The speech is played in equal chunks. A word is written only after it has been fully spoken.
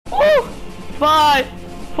5,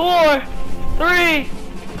 4, 3,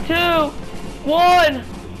 2, 1.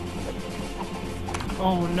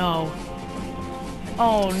 Oh no.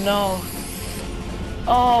 Oh no.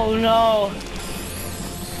 Oh no.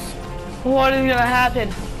 What is gonna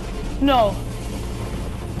happen? No.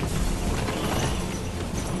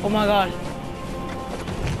 Oh my god.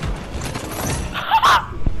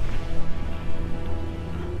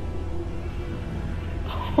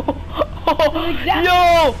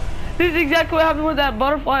 Yo! This is exactly what happened with that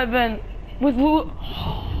butterfly event. With Lou.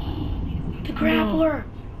 The grappler.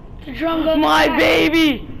 No. The drum gun. My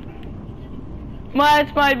baby!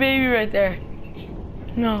 That's my baby right there.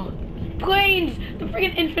 No. Planes! The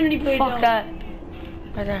freaking infinity plane. Fuck that.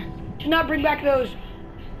 Right there. Do not bring back those.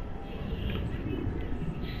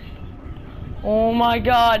 Oh my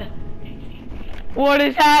god. What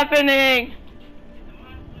is happening?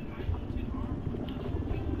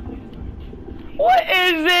 What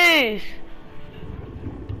is this?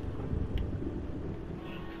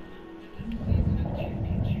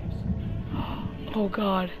 Oh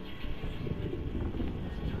god.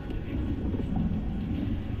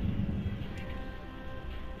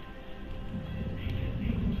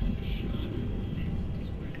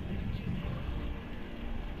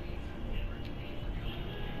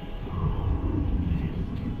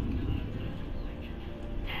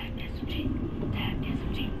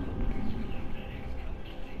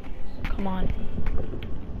 Come on.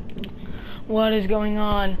 What is going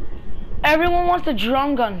on? Everyone wants the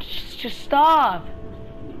drum gun. Just stop.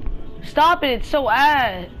 Stop it. It's so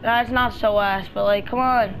ass. That's not so ass, but like, come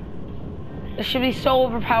on. It should be so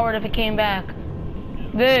overpowered if it came back.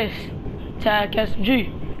 This. Tag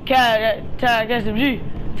SMG. Tag SMG.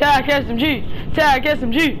 Tag SMG. Tag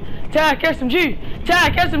SMG. Tag SMG.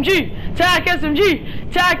 Tag SMG. Tag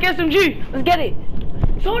SMG. Tag SMG. Let's get it.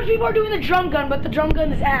 So much people are doing the drum gun, but the drum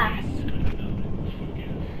gun is ass.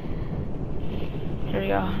 There we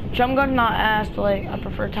go. Drum gun's not ass, but like, I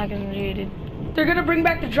prefer Tag SMG, dude. They're gonna bring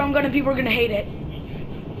back the drum gun and people are gonna hate it.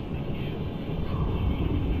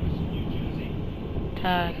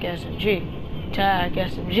 Tag SMG. Tag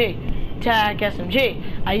SMG. Tag SMG.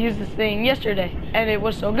 I used this thing yesterday, and it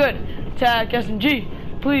was so good. Tag SMG.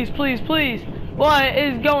 Please, please, please. What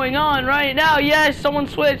is going on right now? Yes, someone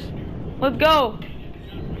switched. Let's go.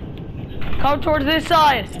 Come towards this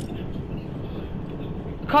side.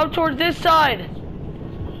 Come towards this side.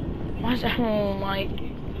 What's that? Oh my.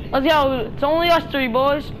 Let's go. It's only us three,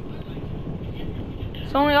 boys.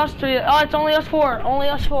 It's only us three. Oh, it's only us four. Only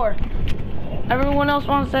us four. Everyone else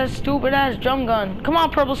wants that stupid ass drum gun. Come on,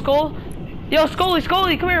 Purple Skull. Yo, Scully,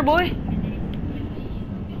 come here, boy.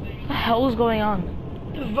 What the hell is going on?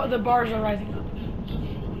 The bars are rising up.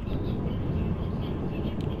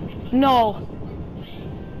 No.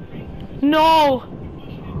 No.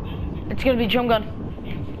 It's gonna be drum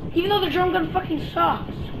gun. Even though the drum gun fucking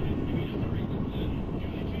sucks.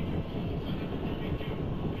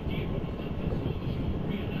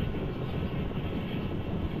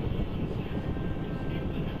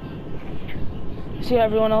 See what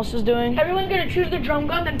everyone else is doing? Everyone's gonna choose the drum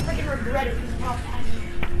gun, then freaking regret it.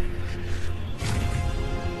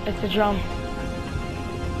 It's the drum.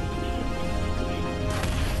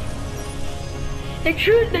 They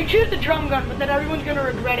choose the drum gun, but then everyone's gonna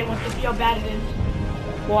regret it once they see how bad it is.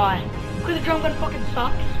 Why? Because the drum gun fucking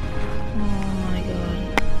sucks. Oh my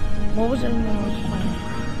god. What was it?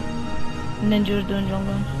 Ninja was doing drum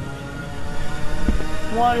gun.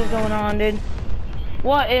 What is going on, dude?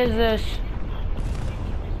 What is this?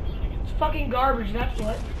 It's fucking garbage, that's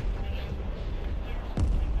what.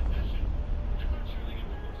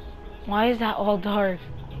 Why is that all dark?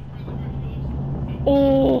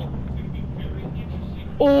 Oh!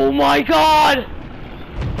 Oh my god!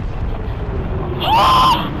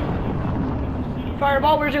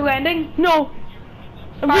 Fireball, where's your landing? No!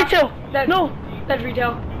 Retail! No! That's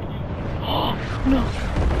retail. No.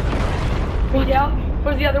 Retail?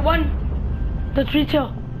 Where's the other one? That's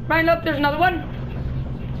retail. Right up, there's another one.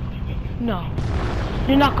 No.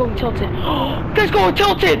 You're not going tilted. Guys going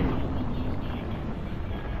tilted!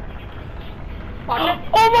 Watch it.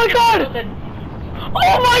 Oh my god! Tilted.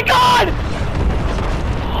 Oh my god!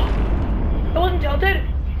 It wasn't tilted.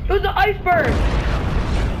 It was the iceberg.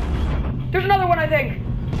 There's another one, I think.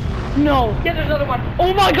 No. Yeah, there's another one.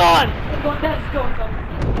 Oh my god! Let's go. Let's go.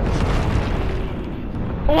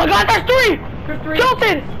 Oh my god, there's three! There's three.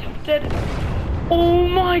 Tilted! Tilted. Oh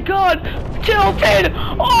my god! Tilted!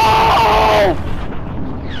 Oh!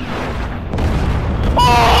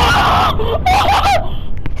 Oh!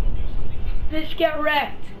 Oh! Bitch, get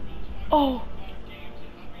wrecked. Oh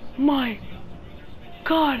my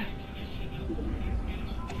god!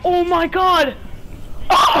 Oh my god!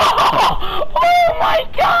 Oh my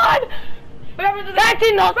god! What happened to the That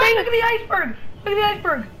did nothing! Right, look at the iceberg! Look at the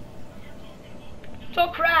iceberg! It's all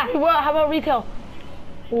cracked. Well, how about retail?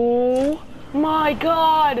 Oh my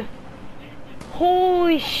god!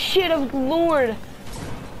 Holy shit of Lord!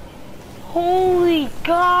 Holy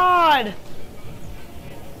god!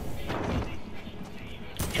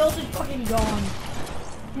 Chelsea's fucking gone.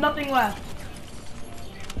 Nothing left.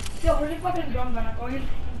 Yo, where's the fucking drum gun? I'm going in the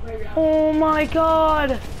graveyard. Oh my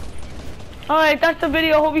god! Alright, that's the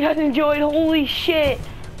video. Hope you guys enjoyed. Holy shit!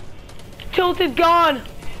 Tilted gone!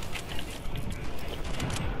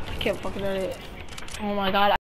 I can't fucking edit it. Oh my god.